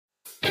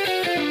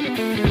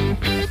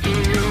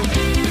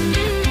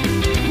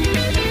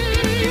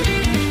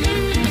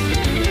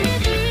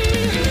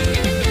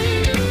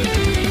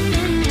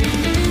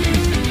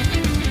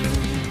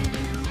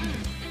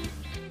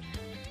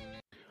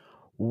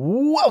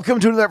Welcome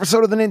to another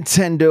episode of the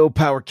Nintendo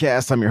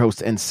Powercast. I'm your host,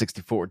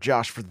 N64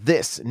 Josh, for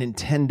this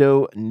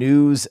Nintendo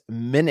News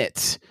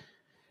Minute.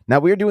 Now,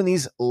 we are doing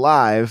these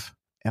live,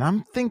 and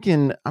I'm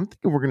thinking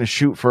we're going to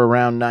shoot for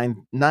around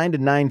 9 to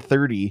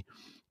 9:30,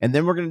 and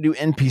then we're going to do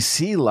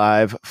NPC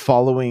live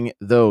following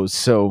those.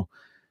 So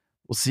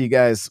we'll see you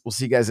guys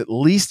at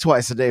least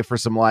twice a day for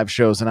some live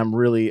shows, and I'm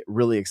really,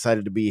 really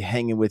excited to be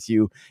hanging with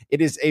you.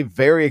 It is a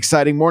very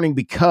exciting morning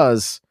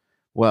because,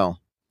 well,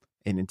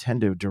 a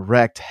Nintendo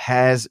Direct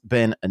has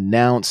been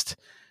announced.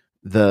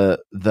 The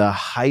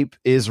hype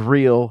is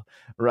real,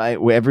 right?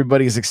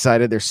 Everybody's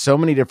excited. There's so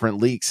many different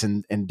leaks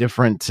and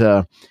different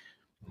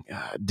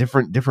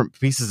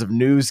pieces of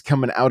news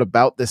coming out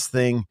about this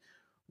thing.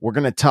 We're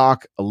going to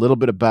talk a little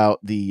bit about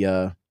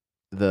the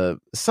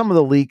some of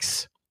the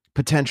leaks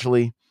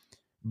potentially,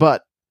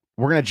 but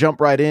we're going to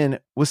jump right in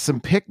with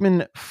some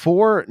Pikmin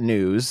 4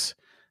 news.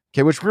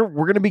 Okay, which we're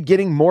going to be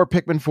getting more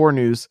Pikmin 4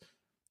 news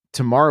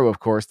tomorrow, of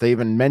course. They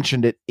even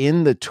mentioned it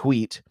in the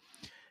tweet.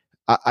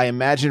 I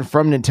imagine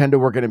from Nintendo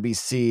we're going to be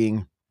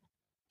seeing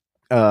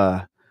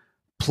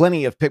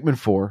plenty of Pikmin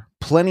 4,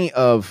 plenty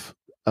of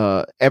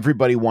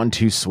Everybody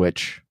 1-2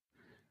 Switch,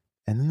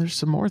 and then there's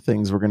some more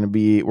things we're going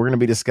to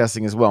be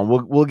discussing as well.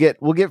 And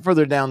we'll get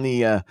further down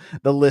the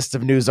list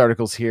of news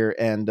articles here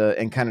and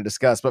kind of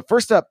discuss. But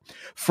first up,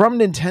 from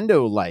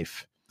Nintendo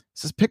Life, it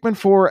says Pikmin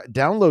 4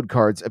 download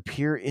cards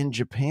appear in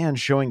Japan,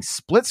 showing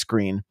split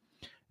screen,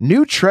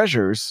 new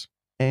treasures,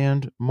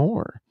 and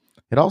more.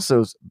 It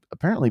also is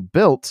apparently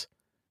built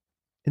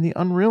in the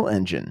Unreal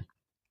Engine.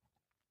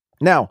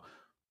 Now,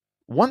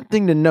 one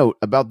thing to note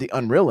about the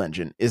Unreal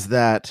Engine is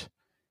that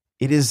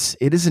it is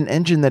an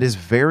engine that is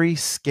very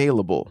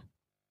scalable.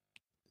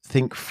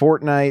 Think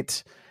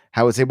Fortnite,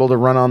 how it's able to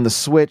run on the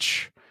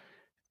Switch.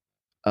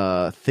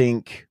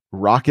 Think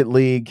Rocket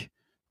League,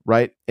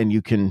 right? And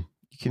you can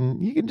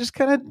just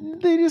kind of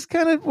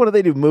what do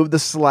they do? Move the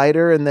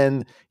slider, and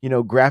then,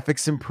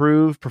 graphics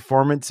improve,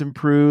 performance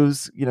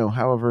improves,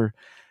 however,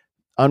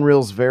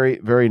 Unreal's very,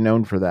 very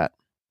known for that.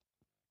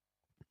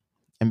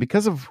 And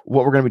because of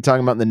what we're going to be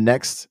talking about in the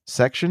next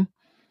section,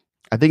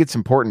 I think it's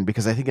important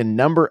because I think a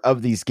number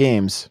of these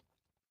games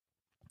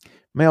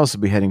may also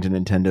be heading to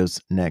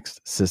Nintendo's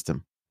next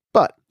system.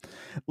 But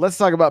let's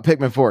talk about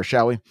Pikmin 4,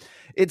 shall we?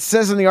 It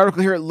says in the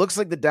article here, it looks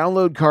like the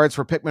download cards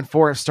for Pikmin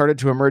 4 have started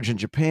to emerge in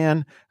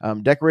Japan,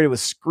 decorated with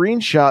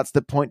screenshots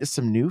that point to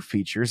some new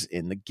features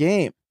in the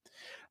game.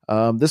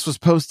 This was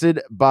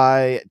posted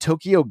by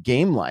Tokyo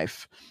Game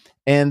Life,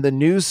 and the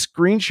new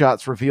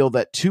screenshots reveal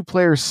that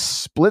 2-player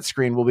split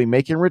screen will be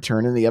making a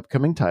return in the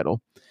upcoming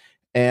title.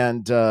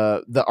 And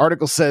the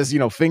article says,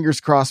 fingers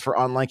crossed for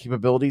online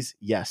capabilities.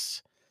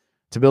 Yes.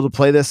 To be able to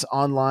play this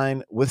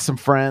online with some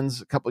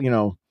friends, a couple,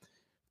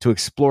 to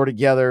explore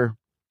together.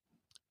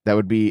 That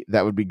would be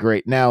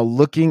great. Now,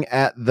 looking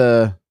at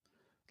the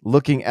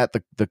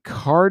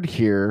card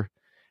here,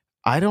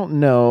 I don't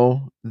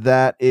know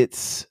that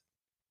it's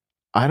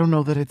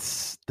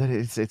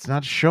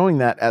not showing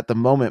that at the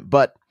moment,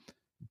 but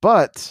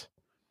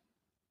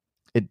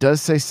it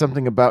does say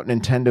something about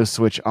Nintendo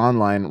Switch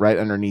Online right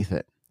underneath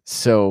it.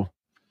 So,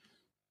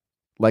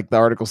 like the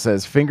article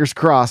says, fingers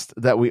crossed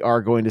that we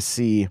are going to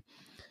see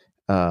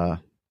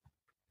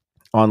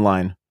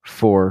online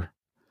for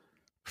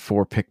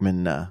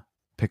Pikmin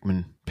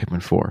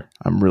 4.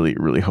 I'm really,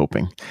 really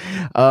hoping.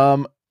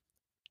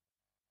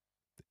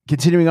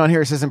 Continuing on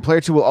here, it says, in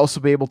Player 2 will also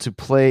be able to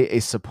play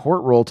a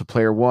support role to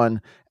Player 1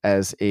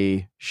 as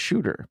a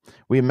shooter.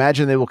 We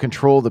imagine they will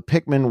control the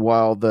Pikmin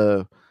while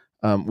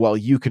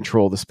you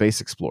control the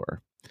Space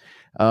Explorer.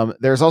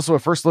 There's also a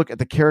first look at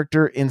the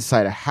character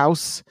inside a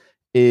house.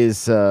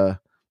 Is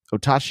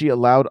Otachi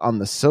allowed on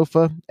the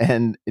sofa,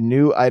 and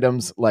new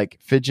items like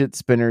fidget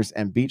spinners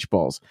and beach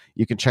balls.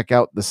 You can check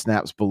out the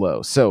snaps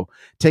below. So,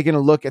 taking a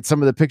look at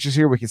some of the pictures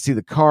here, we can see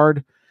the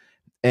card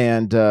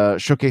and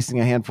showcasing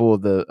a handful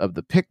of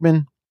the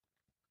Pikmin.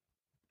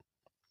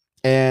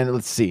 And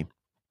let's see.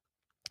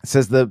 It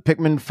says the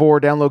Pikmin 4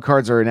 download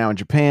cards are now in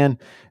Japan.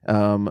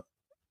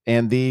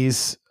 And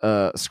these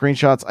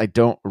screenshots, I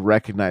don't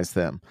recognize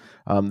them.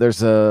 Then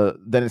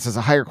it says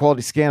a higher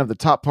quality scan of the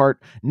top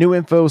part, new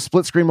info,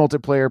 split screen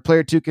multiplayer.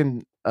 Player 2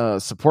 can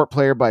support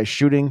player by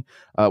shooting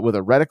with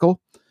a reticle.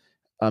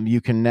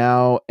 You can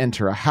now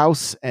enter a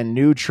house and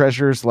new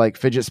treasures like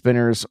fidget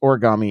spinners,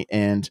 origami,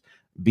 and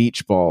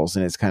beach balls.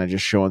 And it's kind of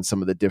just showing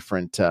some of the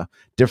different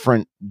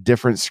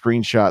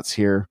screenshots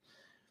here,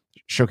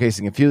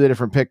 showcasing a few of the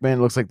different Pikmin. It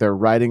looks like they're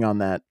riding on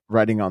that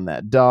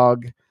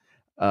dog.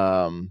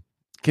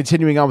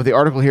 Continuing on with the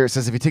article here, it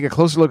says if you take a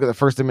closer look at the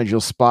first image,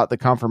 you'll spot the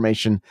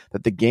confirmation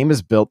that the game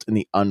is built in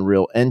the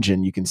Unreal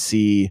Engine. You can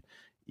see,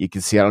 I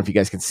don't know if you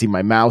guys can see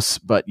my mouse,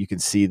 but you can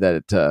see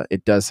that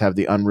it does have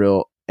the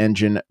Unreal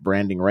Engine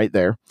branding right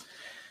there.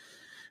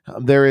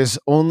 There is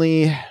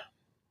only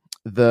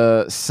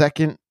the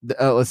second,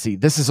 let's see,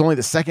 this is only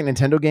the second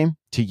Nintendo game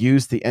to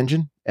use the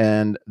engine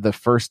and the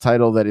first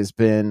title that has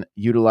been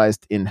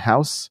utilized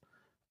in-house.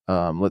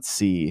 Let's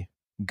see,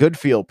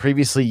 Goodfield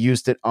previously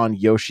used it on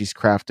Yoshi's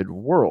Crafted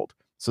World.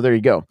 So there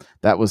you go.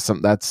 That was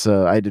some. That's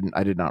I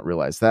did not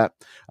realize that.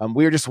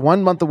 We are just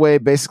 1 month away,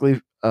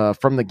 basically,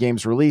 from the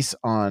game's release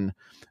on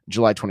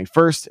July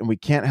 21st, and we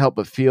can't help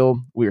but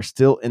feel we are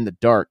still in the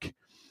dark.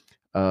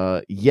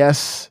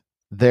 Yes,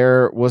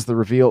 there was the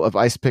reveal of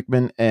Ice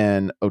Pikmin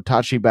and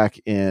Otachi back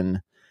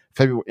in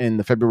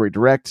the February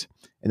Direct,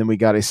 and then we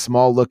got a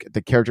small look at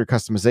the character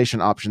customization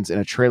options in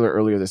a trailer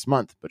earlier this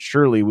month. But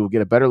surely we'll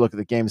get a better look at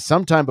the game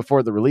sometime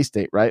before the release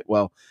date, right?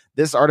 Well,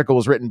 this article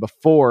was written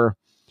before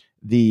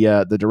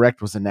the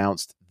Direct was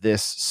announced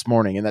this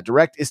morning, and that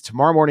Direct is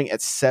tomorrow morning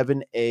at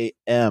 7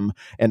 a.m.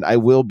 and I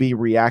will be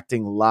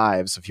reacting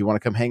live. So if you want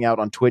to come hang out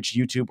on Twitch,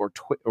 YouTube,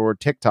 or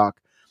TikTok,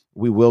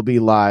 we will be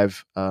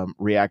live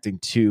reacting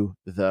to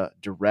the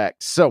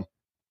Direct. So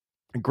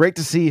great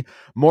to see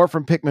more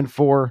from Pikmin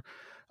 4.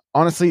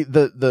 Honestly,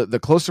 the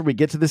closer we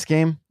get to this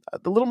game,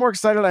 the little more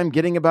excited I'm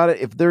getting about it.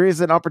 If there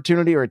is an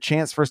opportunity or a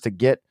chance for us to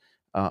get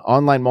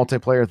online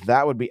multiplayer,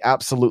 that would be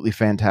absolutely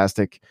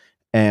fantastic.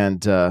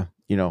 And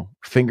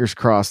fingers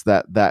crossed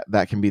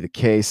that can be the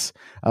case.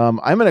 I'm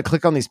going to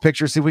click on these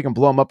pictures, see if we can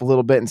blow them up a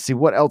little bit and see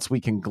what else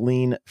we can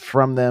glean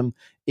from them,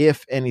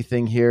 if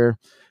anything here.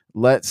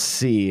 Let's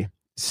see.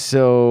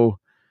 So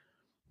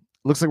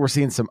looks like we're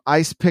seeing some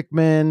Ice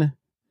Pikmin.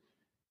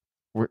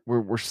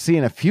 We're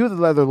seeing a few of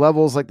the other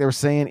levels, like they were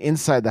saying,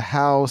 inside the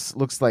house.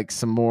 Looks like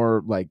some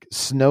more like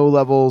snow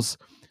levels.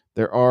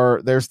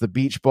 There's the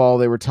beach ball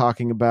they were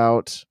talking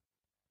about,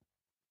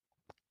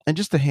 and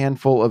just a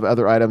handful of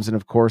other items, and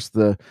of course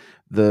the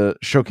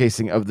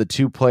showcasing of the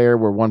 2-player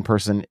where one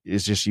person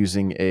is just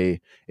using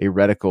a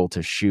reticle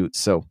to shoot.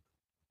 So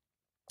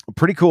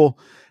pretty cool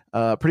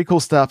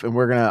stuff, and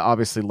we're gonna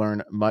obviously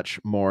learn much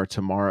more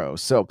tomorrow.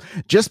 So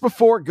just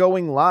before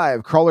going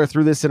live, Crawler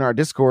threw this in our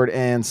Discord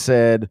and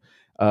said,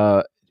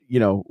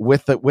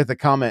 with the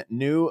comment,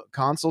 new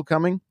console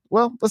coming.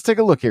 Well, let's take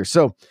a look here.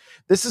 So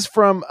this is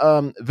from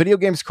Video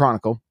Games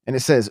Chronicle, and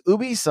it says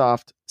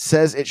Ubisoft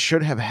says it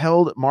should have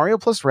held Mario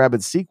plus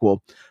Rabbids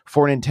sequel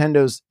for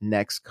Nintendo's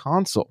next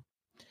console.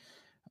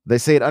 They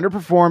say it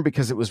underperformed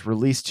because it was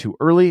released too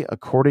early,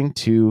 according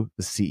to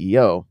the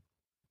CEO.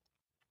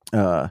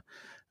 I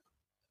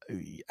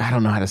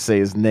don't know how to say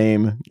his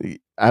name.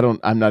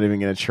 I'm not even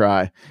going to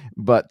try.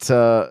 But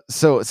so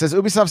it says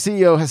Ubisoft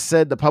CEO has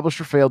said the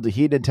publisher failed to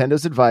heed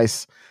Nintendo's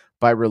advice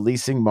by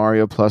releasing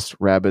Mario plus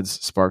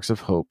Rabbids Sparks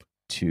of Hope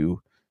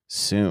too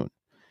soon.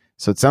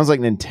 So it sounds like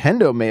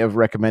Nintendo may have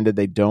recommended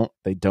they don't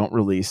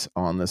release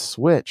on the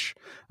Switch.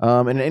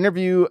 In an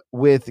interview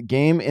with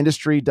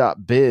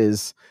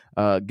GameIndustry.biz,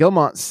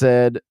 Gilmont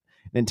said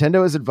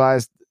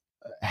Nintendo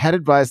had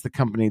advised the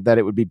company that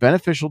it would be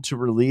beneficial to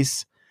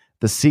release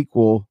the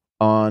sequel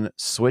on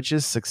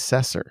Switch's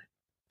successor.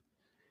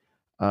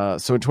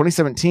 So in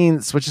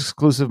 2017, Switch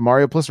exclusive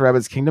Mario plus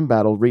Rabbids Kingdom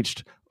Battle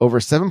reached over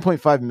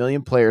 7.5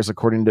 million players,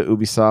 according to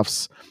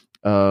Ubisoft's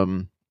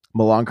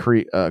Milan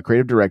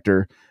creative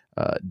director,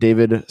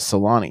 David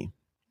Solani.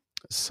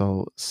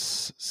 So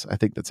I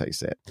think that's how you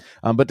say it.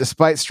 But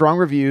despite strong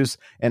reviews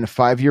and a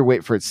 5-year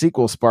wait for its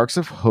sequel, Sparks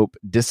of Hope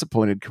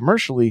disappointed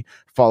commercially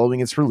following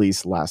its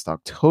release last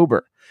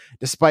October.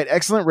 Despite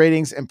excellent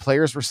ratings and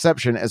players'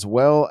 reception, as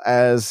well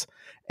as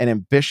an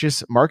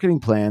ambitious marketing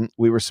plan,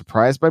 we were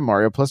surprised by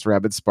Mario plus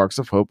Rabbids Sparks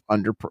of Hope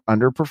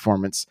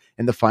underperformance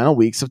in the final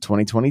weeks of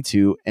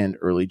 2022 and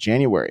early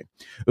January,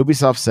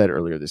 Ubisoft said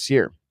earlier this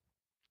year.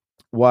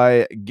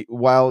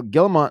 While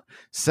Guillemot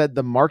said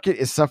the market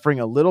is suffering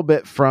a little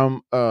bit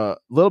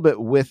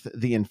with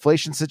the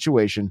inflation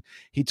situation,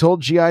 he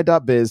told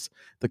GI.biz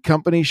the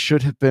company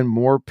should have been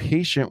more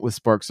patient with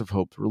Sparks of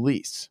Hope's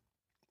release.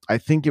 I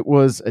think it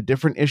was a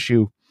different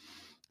issue.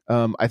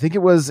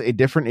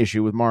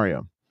 With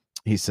Mario,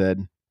 he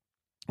said.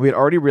 We had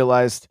already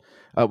released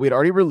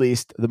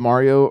the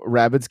Mario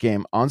Rabbids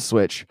game on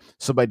Switch,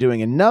 so by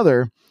doing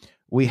another,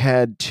 we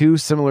had 2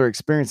 similar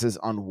experiences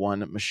on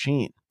one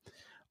machine.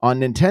 On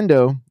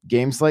Nintendo,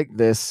 games like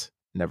this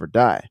never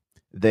die.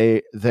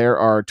 There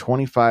are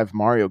 25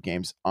 Mario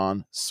games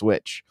on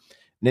Switch.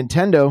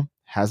 Nintendo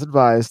has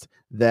advised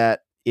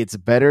that it's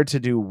better to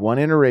do one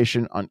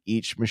iteration on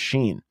each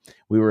machine.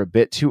 We were a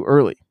bit too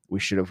early. We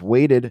should have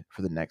waited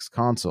for the next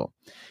console.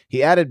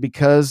 He added,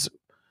 because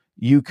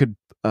you could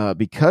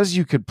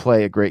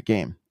play a great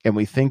game, and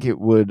we think it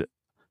will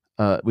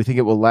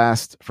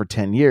last for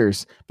 10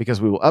 years because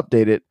we will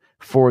update it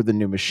for the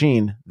new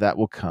machine that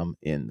will come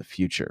in the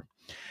future.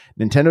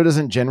 Nintendo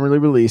doesn't generally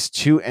release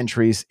 2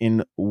 entries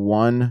in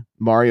one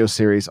Mario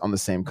series on the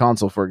same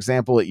console. For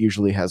example, it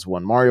usually has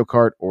one Mario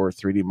Kart or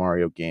 3D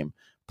Mario game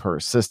per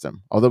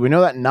system. Although we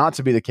know that not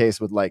to be the case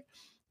with like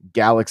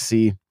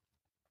Galaxy.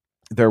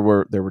 There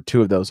were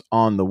 2 of those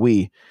on the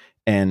Wii,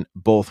 and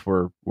both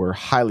were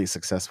highly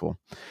successful.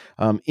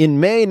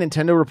 In May,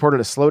 Nintendo reported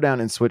a slowdown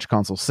in Switch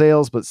console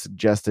sales, but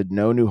suggested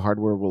no new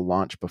hardware will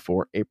launch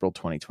before April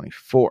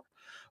 2024.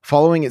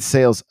 Following its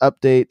sales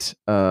update,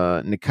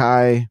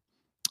 Nikkei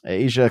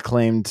Asia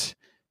claimed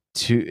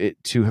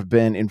to have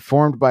been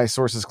informed by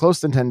sources close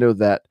to Nintendo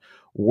that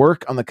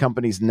work on the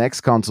company's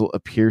next console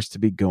appears to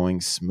be going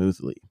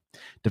smoothly.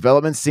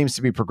 Development seems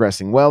to be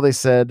progressing well, they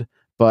said,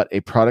 but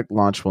a product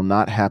launch will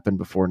not happen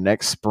before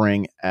next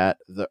spring at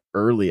the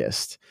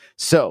earliest.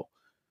 So,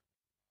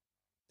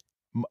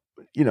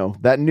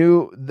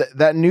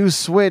 that new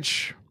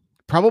Switch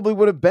probably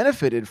would have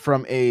benefited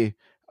from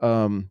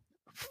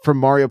from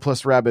Mario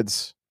plus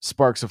Rabbids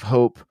Sparks of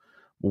Hope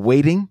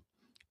waiting.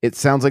 It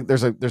sounds like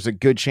there's a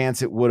good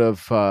chance it would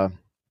have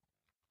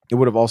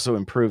also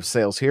improved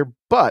sales here,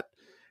 but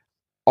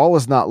all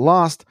is not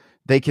lost.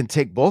 They can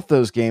take both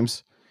those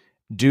games,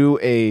 do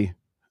a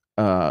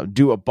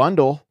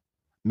bundle,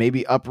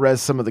 maybe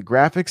up-res some of the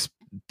graphics,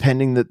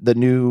 pending that the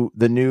new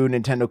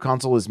Nintendo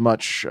console is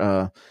much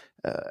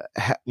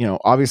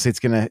obviously it's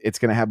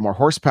gonna have more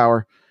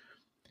horsepower,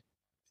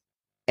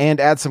 and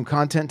add some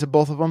content to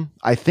both of them.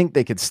 I think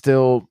they could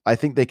still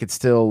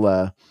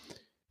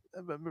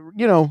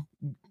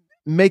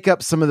make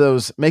up some of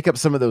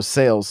those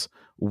sales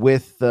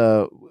with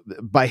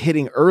by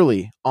hitting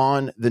early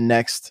on the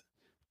next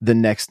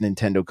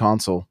Nintendo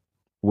console,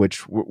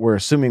 which we're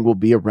assuming will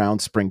be around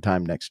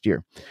springtime next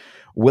year.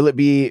 Will it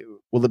be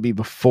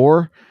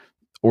before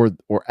or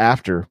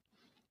after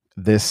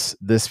this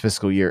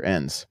fiscal year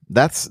ends?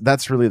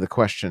 That's really the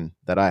question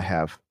that I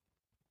have.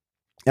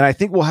 And I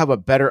think we'll have a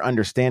better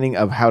understanding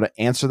of how to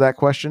answer that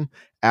question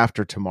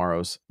after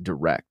tomorrow's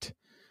Direct.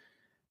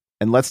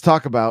 And let's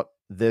talk about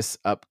this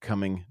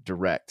upcoming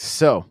Direct.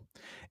 So,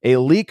 a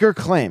leaker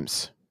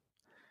claims,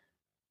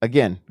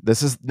 again,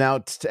 this is now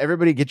to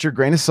everybody, get your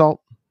grain of salt,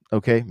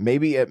 okay?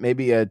 Maybe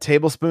a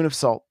tablespoon of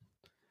salt,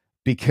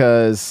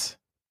 because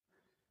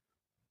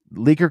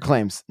leaker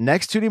claims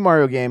next 2D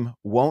Mario game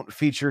won't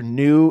feature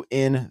new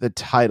in the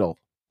title.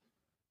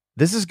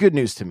 This is good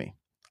news to me.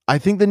 I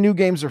think the new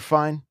games are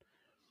fine.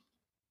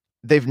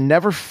 They've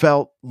never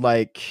felt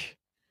like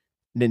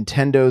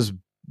Nintendo's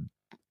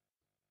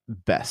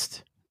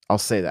best. I'll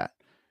say that.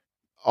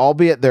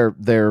 Albeit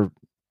they're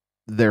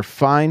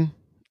fine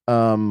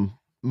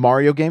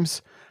Mario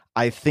games.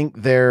 I think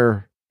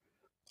they're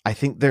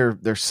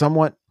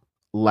somewhat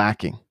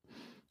lacking,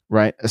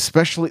 right?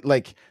 Especially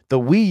like the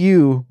Wii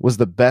U was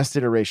the best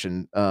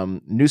iteration.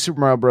 New Super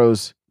Mario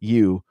Bros.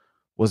 U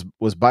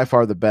was by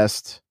far the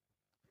best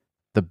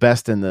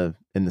in the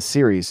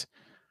series.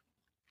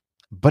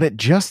 But it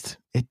just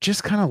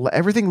kind of,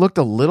 everything looked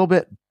a little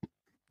bit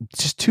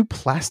just too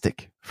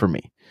plastic for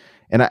me.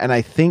 And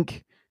I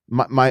think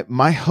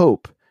my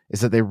hope is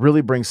that they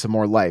really bring some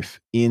more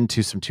life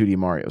into some 2D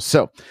Mario.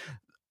 So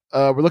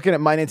we're looking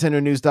at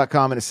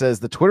mynintendonews.com, and it says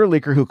the Twitter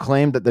leaker who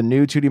claimed that the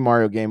new 2D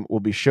Mario game will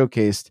be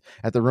showcased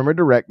at the Rumored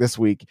Direct this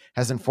week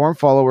has informed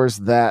followers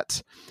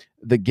that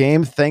the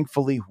game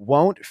thankfully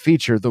won't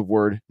feature the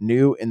word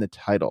new in the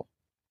title.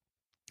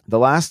 The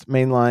last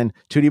mainline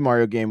 2D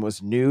Mario game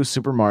was New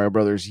Super Mario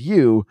Bros.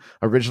 U,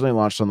 originally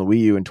launched on the Wii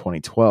U in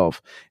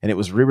 2012, and it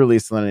was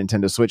re-released on the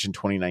Nintendo Switch in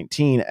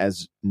 2019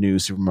 as New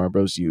Super Mario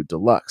Bros. U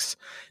Deluxe.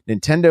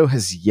 Nintendo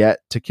has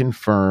yet to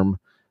confirm,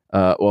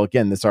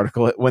 again, this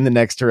article, when the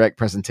next Direct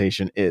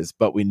presentation is,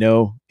 but we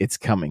know it's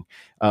coming.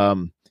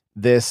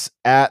 This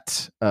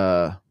at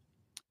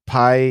Pyoro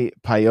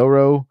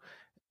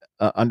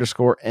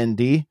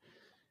 _ND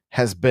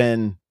has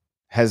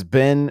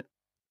been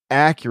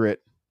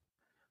accurate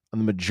on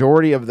the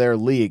majority of their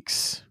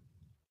leaks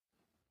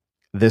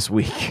this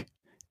week,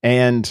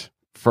 and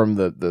from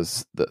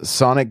the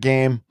Sonic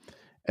game,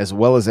 as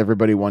well as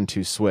Everybody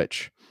 1-2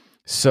 Switch.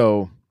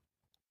 So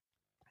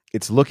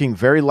it's looking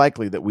very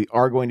likely that we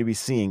are going to be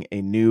seeing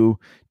a new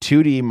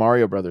 2D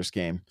Mario Brothers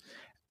game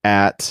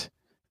at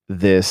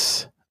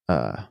this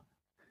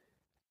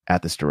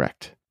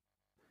Direct.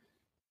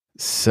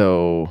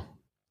 So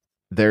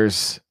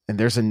there's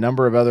a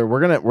number of other.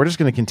 We're just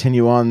gonna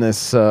continue on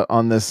this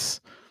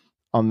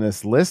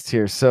list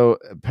here. So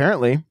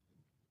apparently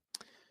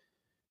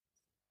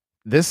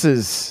this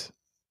is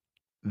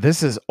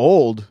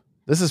old.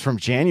 This is from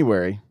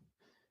January.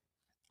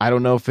 I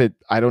don't know.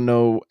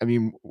 I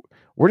mean,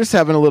 we're just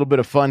having a little bit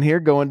of fun here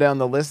going down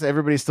the list.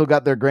 Everybody's still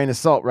got their grain of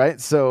salt, right?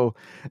 So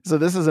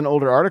this is an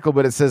older article,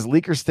 but it says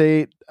Leaker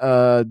State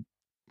 2D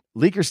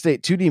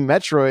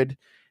Metroid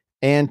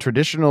and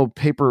traditional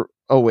paper.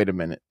 Oh, wait a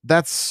minute.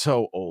 That's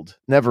so old.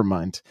 Never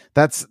mind.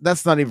 That's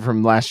not even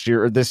from last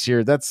year or this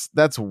year.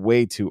 That's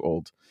way too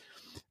old.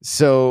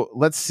 So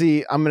let's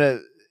see.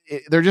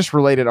 They're just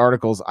related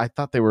articles. I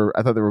thought they were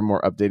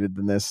more updated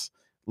than this.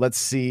 Let's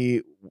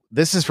see.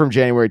 This is from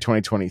January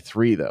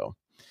 2023 though.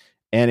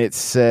 And it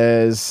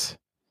says,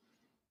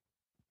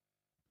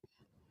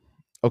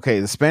 okay,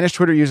 the Spanish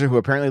Twitter user who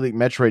apparently leaked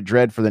Metroid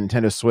Dread for the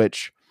Nintendo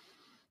Switch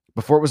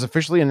before it was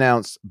officially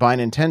announced by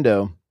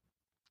Nintendo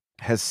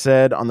has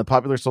said on the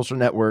popular social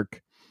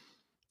network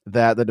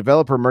that the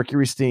developer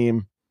Mercury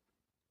Steam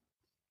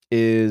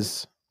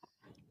is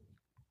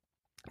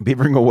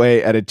beavering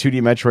away at a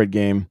 2D Metroid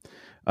game,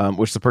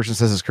 which the person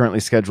says is currently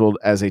scheduled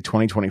as a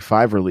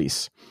 2025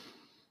 release.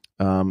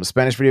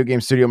 Spanish video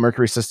game studio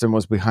Mercury System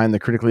was behind the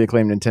critically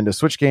acclaimed Nintendo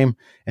Switch game,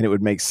 and it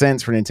would make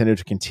sense for Nintendo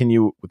to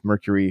continue with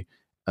Mercury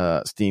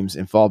Steam's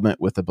involvement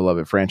with the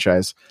beloved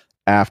franchise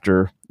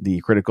after the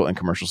critical and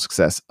commercial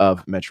success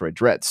of Metroid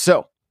Dread.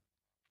 So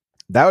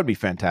that would be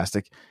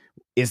fantastic.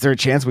 Is there a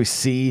chance we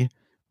see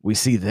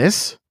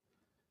this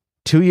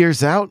 2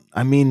 years out?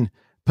 I mean,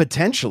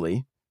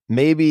 potentially.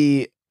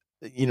 Maybe,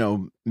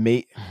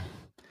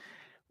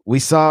 we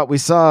saw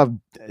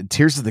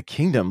Tears of the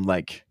Kingdom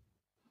like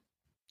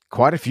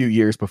quite a few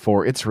years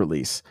before its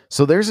release.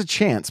 So there's a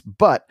chance,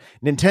 but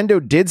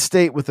Nintendo did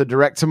state with the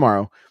Direct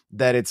tomorrow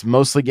that it's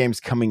mostly games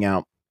coming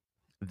out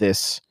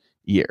this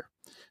year.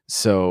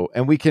 So,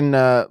 and we can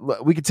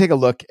take a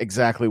look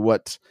exactly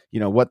what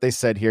they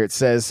said here. It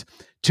says,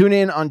 tune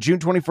in on June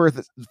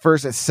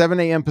 21st at 7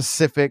 a.m.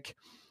 Pacific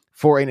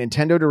for a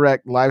Nintendo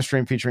Direct live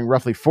stream featuring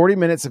roughly 40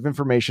 minutes of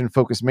information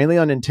focused mainly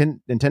on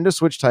Nintendo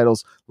Switch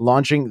titles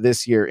launching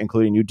this year,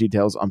 including new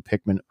details on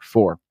Pikmin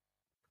 4.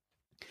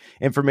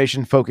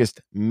 Information focused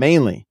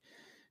mainly,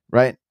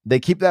 right? They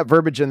keep that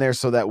verbiage in there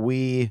so that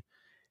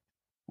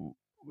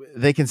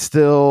they can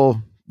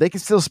still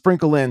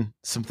sprinkle in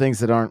some things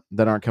that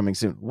aren't coming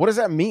soon. What does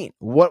that mean?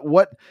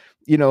 What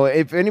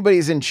if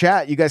anybody's in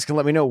chat, you guys can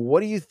let me know.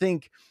 What do you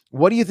think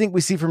we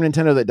see from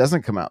Nintendo that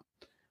doesn't come out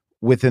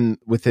within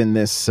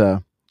this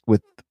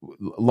with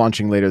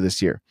launching later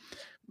this year?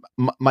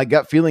 My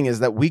gut feeling is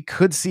that we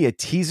could see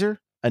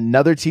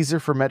another teaser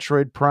for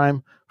Metroid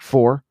Prime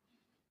 4.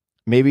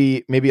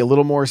 Maybe a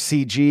little more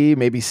CG,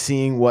 maybe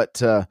seeing what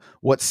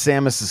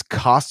Samus's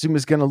costume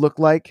is going to look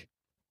like,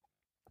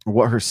 or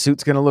what her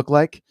suit's going to look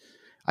like.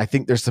 I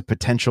think there's the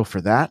potential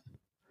for that.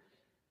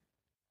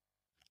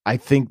 I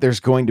think there's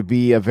going to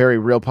be a very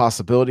real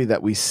possibility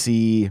that we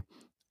see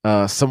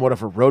somewhat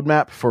of a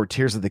roadmap for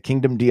Tears of the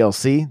Kingdom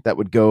DLC that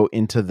would go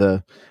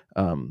into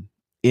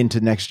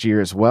next year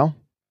as well.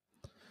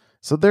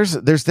 So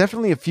there's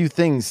definitely a few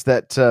things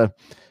that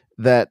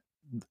they're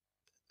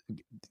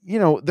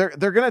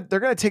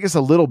gonna take us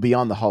a little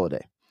beyond the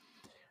holiday.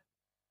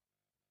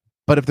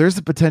 But if there's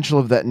the potential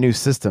of that new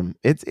system,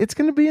 it's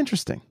going to be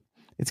interesting.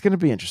 It's going to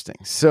be interesting.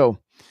 So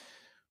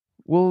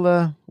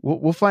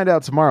we'll find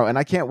out tomorrow, and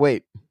I can't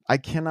wait. I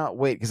cannot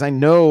wait because I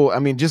know. I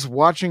mean, just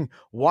watching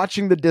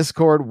the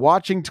Discord,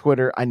 watching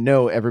Twitter, I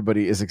know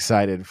everybody is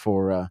excited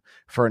for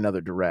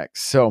another Direct.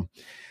 So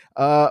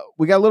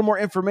we got a little more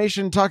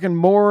information, talking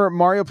more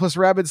Mario plus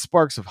Rabbids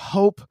Sparks of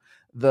Hope.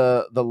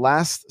 The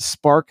last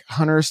Spark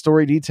Hunter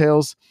story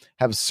details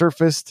have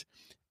surfaced,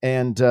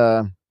 and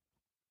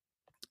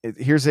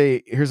here's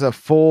a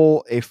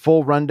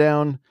full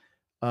rundown.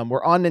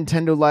 We're on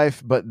Nintendo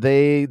Life, but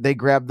they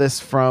grabbed this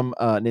from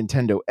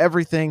Nintendo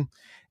Everything,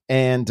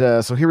 and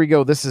so here we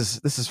go. This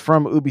is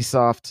from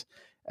Ubisoft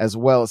as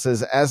well. It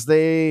says as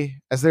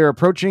they're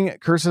approaching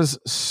Cursa's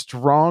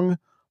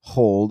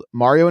stronghold,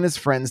 Mario and his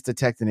friends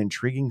detect an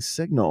intriguing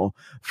signal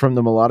from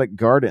the Melodic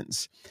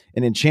Gardens,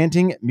 an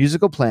enchanting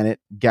musical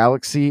planet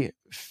galaxy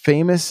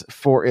famous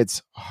for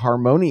its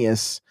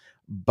harmonious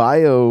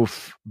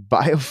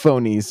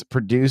biophonies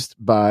produced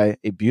by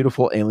a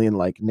beautiful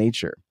alien-like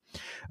nature.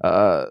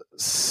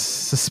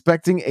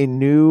 Suspecting a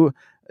new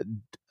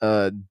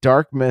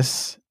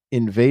darkness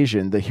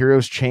invasion, the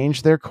heroes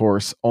change their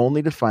course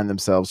only to find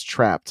themselves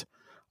trapped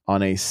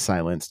on a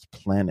silenced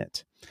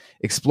planet.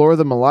 Explore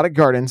the Melodic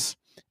Gardens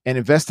and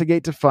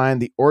investigate to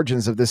find the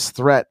origins of this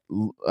threat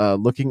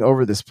looking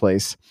over this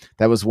place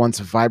that was once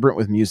vibrant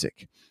with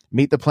music.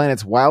 Meet the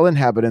planet's wild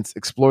inhabitants,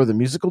 explore the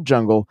musical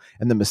jungle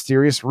and the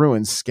mysterious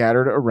ruins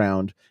scattered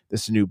around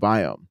this new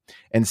biome,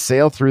 and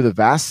sail through the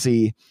vast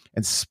sea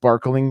and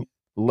sparkling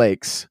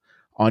lakes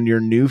on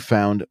your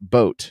newfound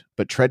boat.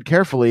 But tread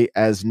carefully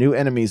as new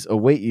enemies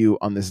await you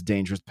on this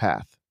dangerous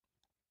path.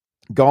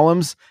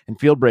 Golems and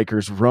field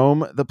breakers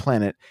roam the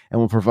planet and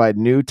will provide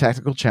new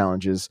tactical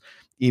challenges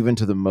even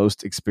to the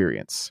most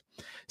experienced.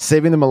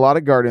 Saving the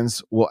Melodic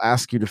Gardens will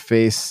ask you to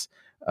face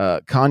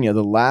Kanya,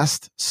 the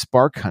last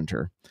Spark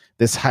Hunter.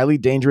 This highly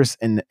dangerous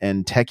and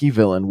techie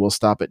villain will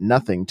stop at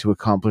nothing to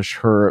accomplish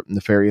her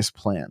nefarious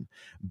plan.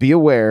 Be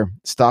aware,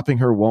 stopping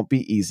her won't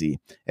be easy,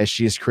 as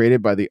she is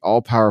created by the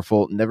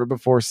all-powerful,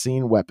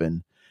 never-before-seen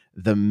weapon,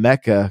 the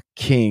Mecha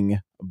King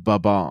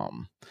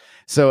Bob-omb.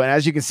 So, and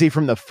as you can see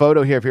from the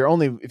photo here, if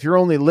you're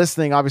only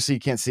listening, obviously you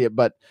can't see it,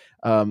 but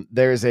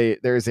there is a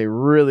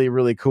really,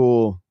 really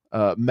cool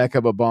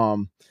Mecha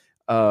Bob-omb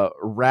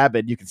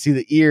rabbit. You can see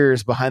the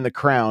ears behind the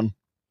crown,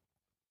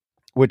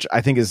 which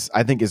I think is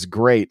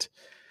great.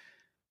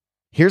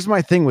 Here's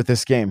my thing with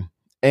this game,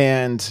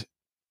 and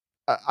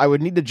I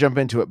would need to jump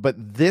into it, but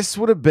I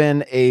would have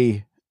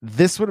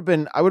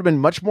been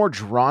much more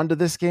drawn to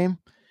this game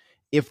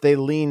if they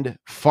leaned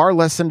far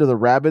less into the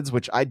Rabbids,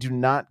 which I do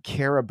not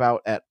care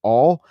about at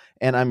all.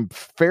 And I'm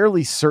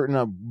fairly certain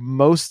of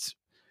most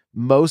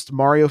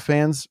Mario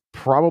fans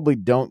probably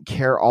don't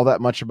care all that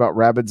much about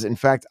Rabbids. In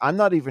fact, I'm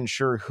not even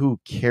sure who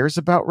cares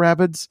about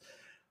Rabbids,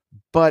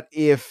 but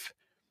if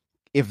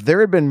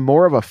there had been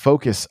more of a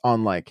focus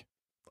on like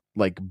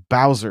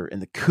Bowser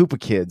and the Koopa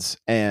Kids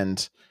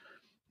and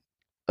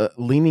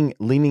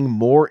leaning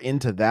more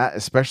into that,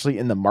 especially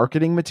in the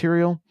marketing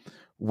material,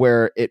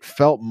 where it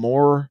felt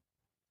more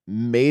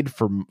made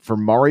for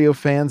Mario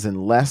fans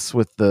and less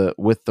with the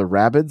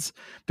Rabbids.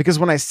 Because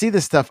when I see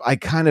this stuff, I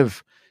kind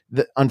of,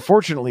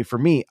 unfortunately for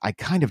me, I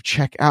kind of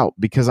check out,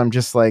 because I'm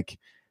just like,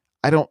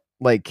 I don't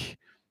like,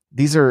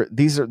 these are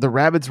the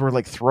Rabbids were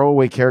like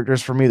throwaway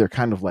characters for me. They're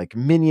kind of like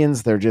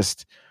minions. They're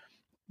just,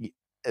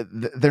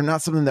 they're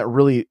not something that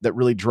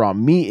really draw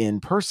me in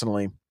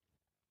personally.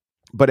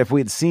 But if we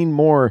had seen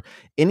more,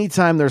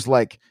 anytime there's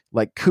like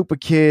Koopa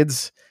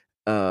Kids,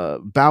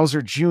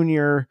 Bowser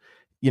Jr.,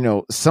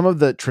 some of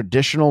the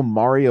traditional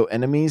Mario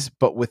enemies,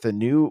 but with a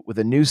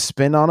new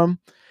spin on them.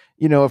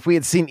 If we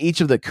had seen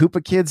each of the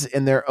Koopa Kids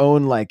in their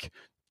own like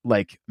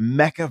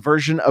mecha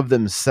version of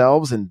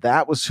themselves, and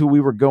that was who we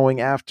were going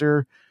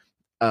after,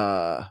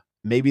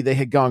 maybe they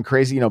had gone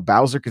crazy.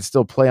 Bowser could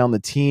still play on the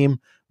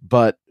team,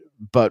 but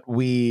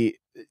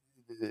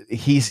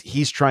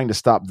he's trying to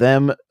stop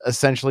them,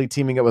 essentially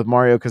teaming up with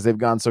Mario because they've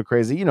gone so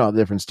crazy. How the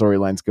different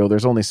storylines go.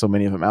 There's only so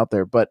many of them out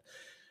there, but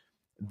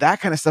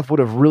that kind of stuff would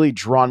have really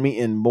drawn me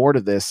in more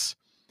to this.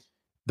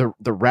 The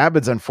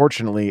Rabbids,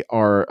 unfortunately,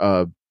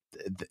 are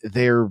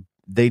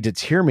they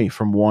deter me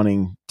from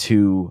wanting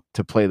to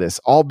play this,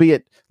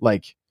 albeit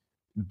like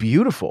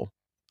beautiful.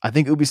 I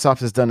think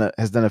Ubisoft has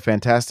done a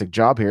fantastic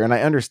job here, and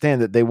I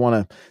understand that they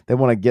want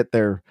to get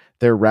their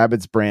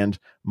Rabbids brand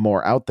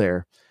more out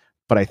there,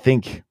 but I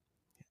think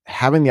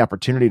having the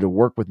opportunity to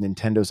work with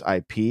Nintendo's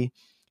IP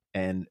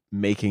and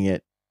making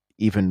it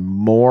even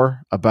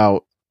more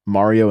about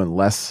Mario and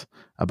less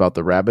about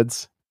the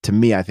Rabbids, to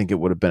me, I think it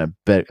would have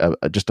been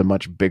just a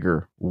much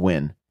bigger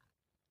win.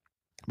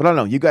 But I don't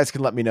know. You guys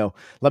can let me know.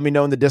 Let me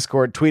know in the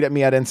Discord. Tweet at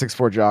me at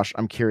N64Josh.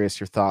 I'm curious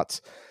your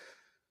thoughts.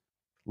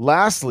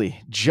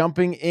 Lastly,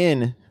 jumping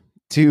in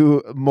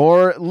to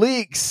more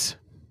leaks.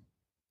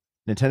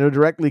 Nintendo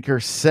Direct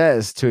leaker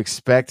says to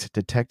expect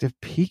Detective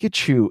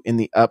Pikachu in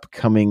the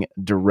upcoming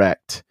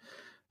Direct.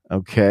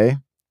 Okay,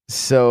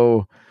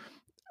 so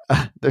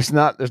there's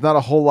not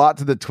a whole lot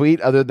to the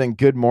tweet other than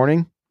good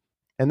morning,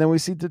 and then we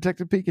see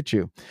Detective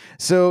Pikachu.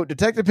 So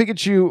Detective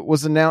Pikachu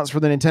was announced for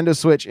the Nintendo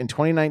Switch in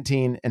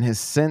 2019, and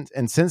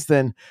since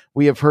then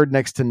we have heard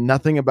next to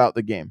nothing about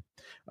the game.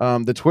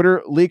 The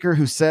Twitter leaker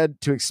who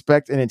said to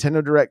expect a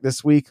Nintendo Direct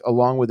this week,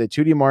 along with a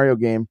 2D Mario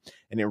game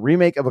and a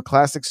remake of a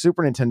classic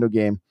Super Nintendo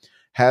game,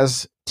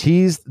 has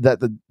teased that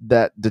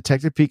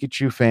Detective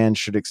Pikachu fans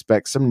should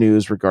expect some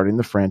news regarding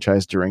the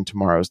franchise during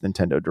tomorrow's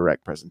Nintendo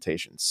Direct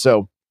presentation.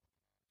 So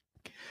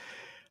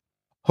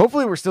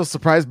hopefully we're still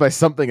surprised by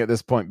something at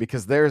this point,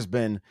 because there's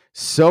been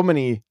so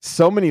many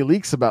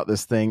leaks about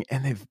this thing,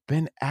 and they've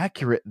been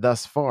accurate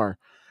thus far.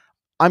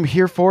 I'm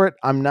here for it.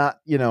 I'm not,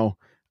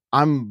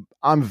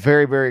 I'm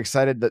very, very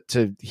excited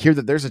to hear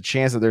that there's a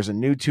chance that there's a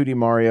new 2D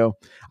Mario.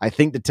 I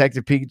think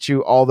Detective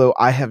Pikachu, although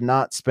I have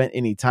not spent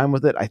any time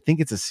with it, I think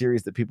it's a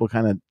series that people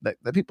kind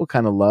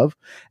of love.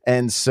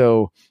 And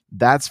so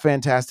that's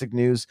fantastic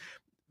news.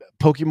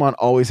 Pokemon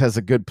always has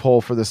a good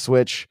pull for the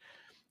Switch.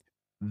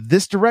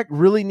 This Direct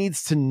really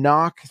needs to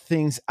knock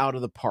things out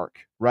of the park,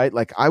 right?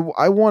 Like I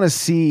want to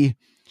see,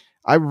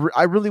 I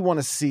really want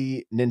to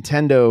see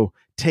Nintendo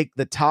take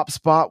the top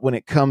spot when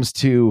it comes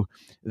to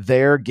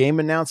their game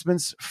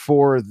announcements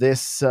for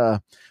this,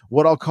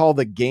 what I'll call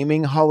the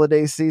gaming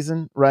holiday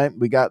season, right?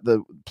 We got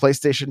the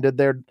PlayStation did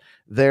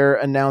their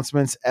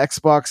announcements.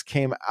 Xbox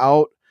came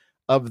out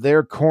of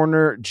their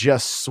corner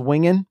just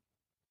swinging.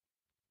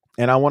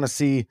 And I want to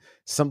see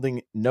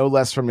something no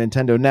less from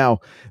Nintendo. Now,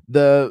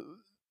 the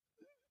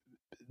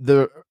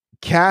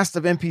cast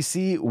of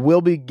NPC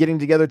will be getting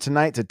together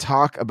tonight to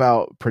talk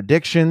about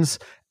predictions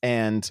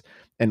and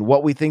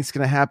what we think is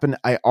going to happen.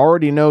 I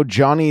already know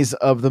Johnny's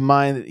of the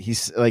mind that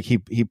he's like, he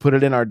put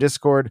it in our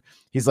Discord.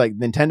 He's like,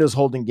 Nintendo's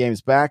holding games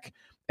back,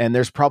 and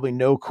there's probably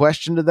no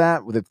question to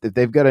that. If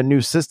they've got a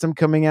new system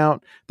coming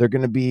out, they're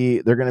going to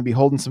be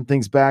holding some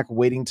things back,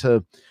 waiting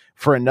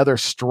for another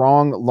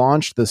strong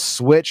launch. The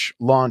Switch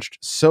launched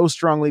so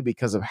strongly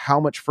because of how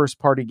much first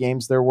party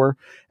games there were.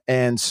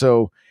 And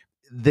so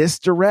this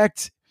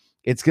Direct,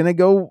 it's going to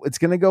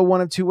go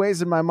one of two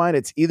ways in my mind.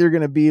 It's either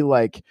going to be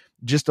like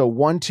just a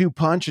 1-2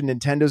 punch and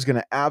Nintendo's going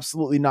to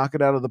absolutely knock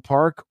it out of the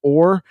park,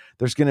 or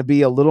there's going to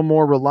be a little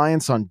more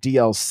reliance on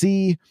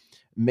DLC,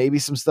 maybe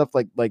some stuff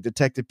like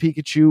Detective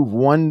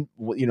Pikachu,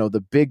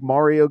 the big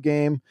Mario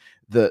game,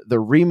 the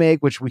remake,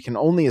 which we can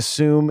only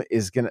assume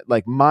is going to,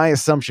 like, my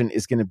assumption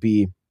is going to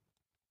be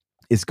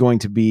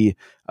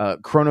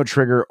Chrono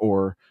Trigger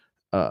or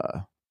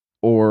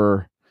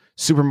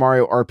Super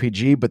Mario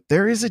RPG, but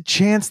there is a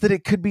chance that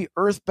it could be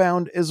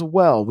Earthbound as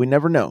well. We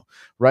never know,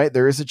 right?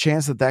 There is a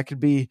chance that could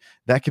be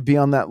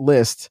on that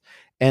list,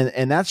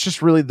 and that's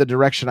just really the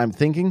direction I'm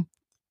thinking.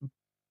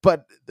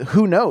 But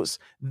who knows?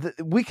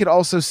 We could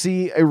also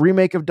see a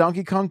remake of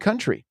Donkey Kong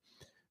Country.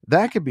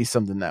 That could be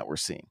something that we're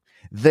seeing.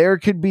 There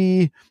could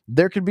be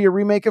a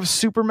remake of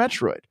Super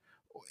Metroid.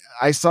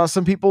 I saw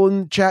some people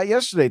in chat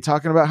yesterday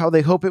talking about how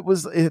they hope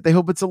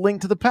it's a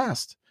Link to the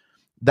Past.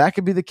 that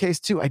could be the case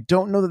too. I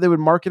don't know that they would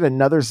market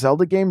another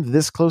Zelda game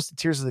this close to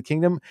Tears of the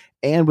Kingdom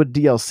and with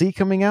DLC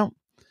coming out.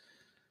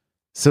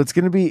 So it's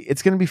gonna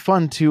be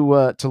fun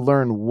to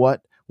learn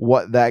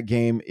what that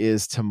game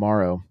is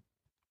tomorrow.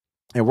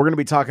 And we're going to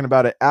be talking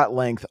about it at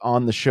length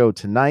on the show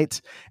tonight,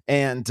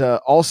 and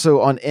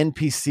also on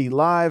NPC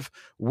Live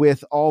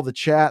with all the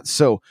chat.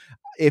 So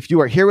if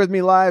you are here with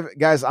me live,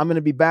 guys, I'm going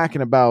to be back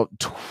in about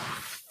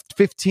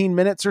 15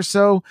 minutes or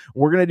so.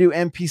 We're going to do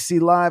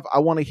NPC Live. I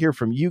want to hear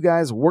from you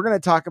guys. We're going to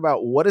talk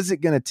about what is it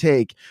going to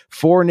take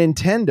for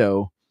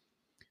Nintendo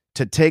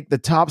to take the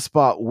top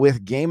spot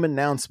with game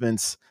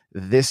announcements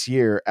this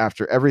year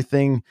after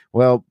everything.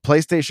 Well,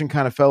 PlayStation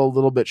kind of fell a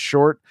little bit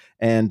short,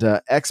 and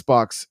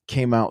Xbox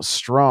came out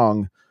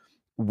strong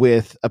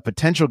with a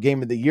potential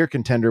game of the year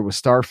contender with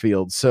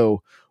Starfield.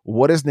 So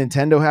what does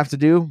Nintendo have to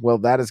do? Well,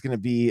 that is going to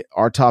be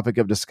our topic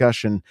of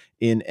discussion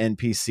in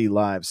NPC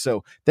Live.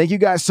 So thank you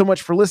guys so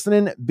much for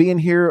listening, being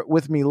here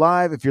with me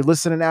live. If you're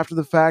listening after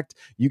the fact,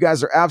 you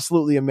guys are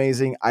absolutely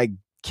amazing. I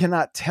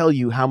cannot tell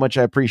you how much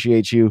I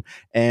appreciate you,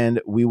 and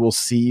we will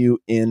see you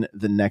in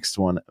the next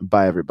one.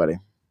 Bye, everybody.